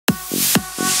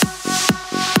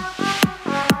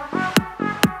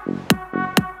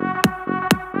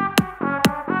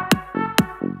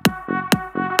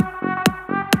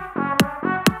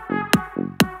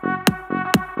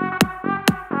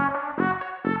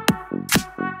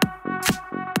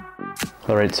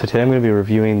Alright, so today I'm going to be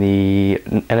reviewing the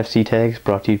NFC tags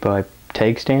brought to you by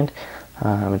Tagstand.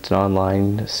 It's an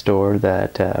online store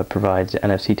that provides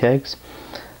NFC tags.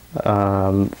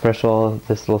 First of all,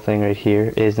 this little thing right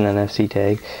here is an NFC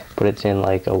tag, but it's in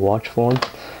like a watch form,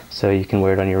 so you can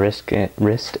wear it on your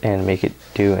wrist and make it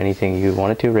do anything you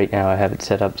want it to. Right now I have it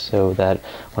set up so that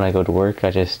when I go to work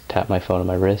I just tap my phone on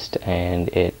my wrist and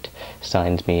it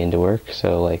signs me into work,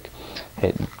 so like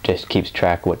it just keeps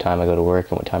track of what time I go to work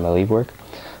and what time I leave work.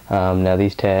 Now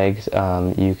these tags,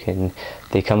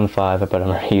 they come in 5, but I'm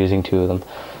already using 2 of them.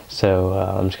 So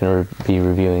I'm just going to be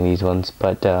reviewing these ones,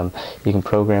 but you can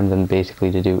program them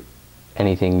basically to do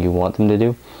anything you want them to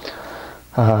do.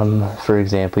 For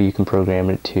example, you can program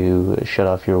it to shut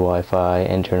off your Wi-Fi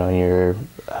and turn on your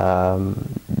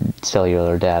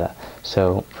cellular data.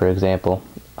 So for example,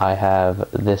 I have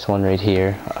this one right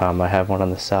here. I have one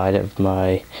on the side of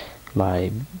my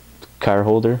car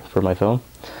holder for my phone.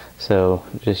 So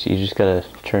you just gotta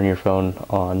turn your phone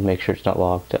on, make sure it's not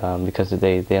locked, because the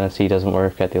NFC doesn't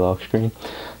work at the lock screen.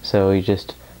 So you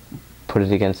just put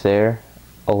it against there.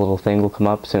 A little thing will come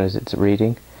up as soon as it's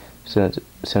reading, as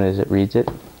soon as it reads it.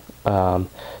 So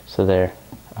there,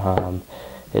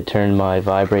 it turned my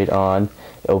vibrate on,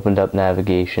 it opened up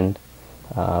navigation,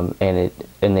 and it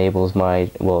enables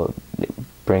it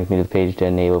brings me to the page to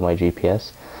enable my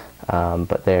GPS.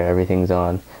 But there, everything's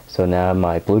on. So now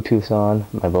my Bluetooth's on,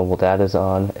 my mobile data's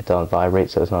on, it's on vibrate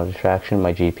so it's not a distraction,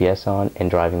 my GPS on,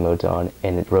 and driving mode's on,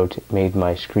 and it made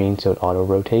my screen so it auto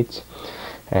rotates,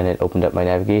 and it opened up my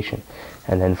navigation.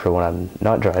 And then for when I'm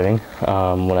not driving,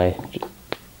 when I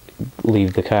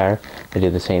leave the car, I do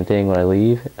the same thing. When I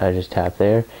leave, I just tap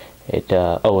there.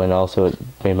 Oh, and also it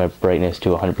made my brightness to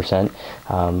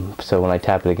 100%. So when I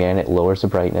tap it again, it lowers the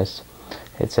brightness.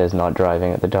 It says not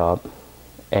driving at the top,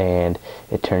 and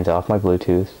it turns off my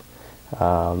Bluetooth.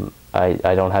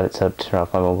 I don't have it set up to turn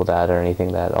off my mobile data or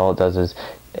anything. That all it does is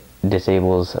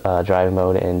disables driving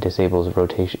mode and disables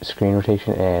screen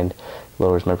rotation and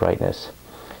lowers my brightness,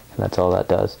 and that's all that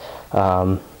does.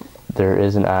 There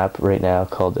is an app right now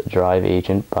called Drive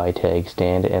Agent by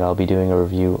Tagstand, and I'll be doing a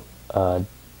review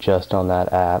just on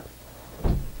that app,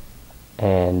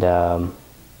 and I'll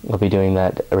be doing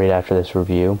that right after this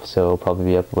review, so it'll probably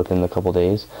be up within a couple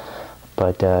days.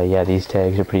 But yeah, these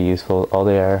tags are pretty useful. All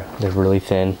they are, they're really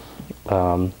thin.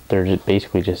 They're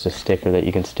basically just a sticker that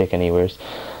you can stick anywhere.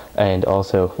 And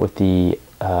also with the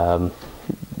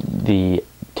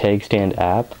Tagstand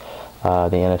app,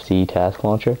 the NFC task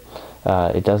launcher,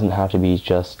 it doesn't have to be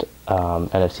just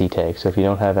NFC tags. So if you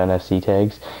don't have NFC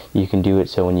tags, you can do it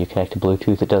so when you connect to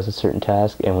Bluetooth it does a certain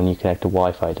task, and when you connect to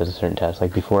Wi-Fi it does a certain task.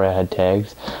 Like before I had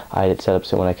tags, I had it set up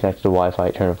so when I connected to Wi-Fi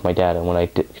it turned off my data. When I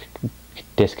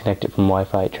disconnect it from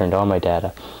Wi-Fi, it turned on my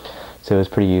data. So it was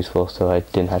pretty useful, so I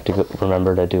didn't have to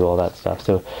remember to do all that stuff.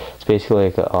 So it's basically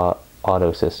like an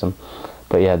auto system.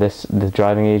 But yeah, the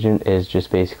driving agent is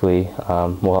just basically,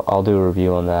 well, I'll do a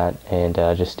review on that, and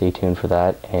just stay tuned for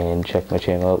that and check my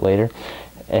channel out later.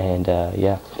 And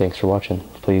yeah, thanks for watching.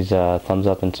 Please thumbs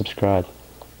up and subscribe.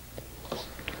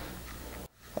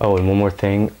 Oh, and one more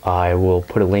thing, I will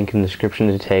put a link in the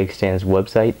description to Tagstand's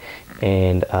website,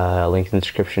 and a link in the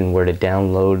description where to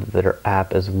download their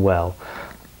app as well.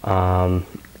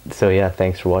 So yeah,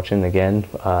 thanks for watching again.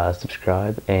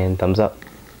 Subscribe and thumbs up.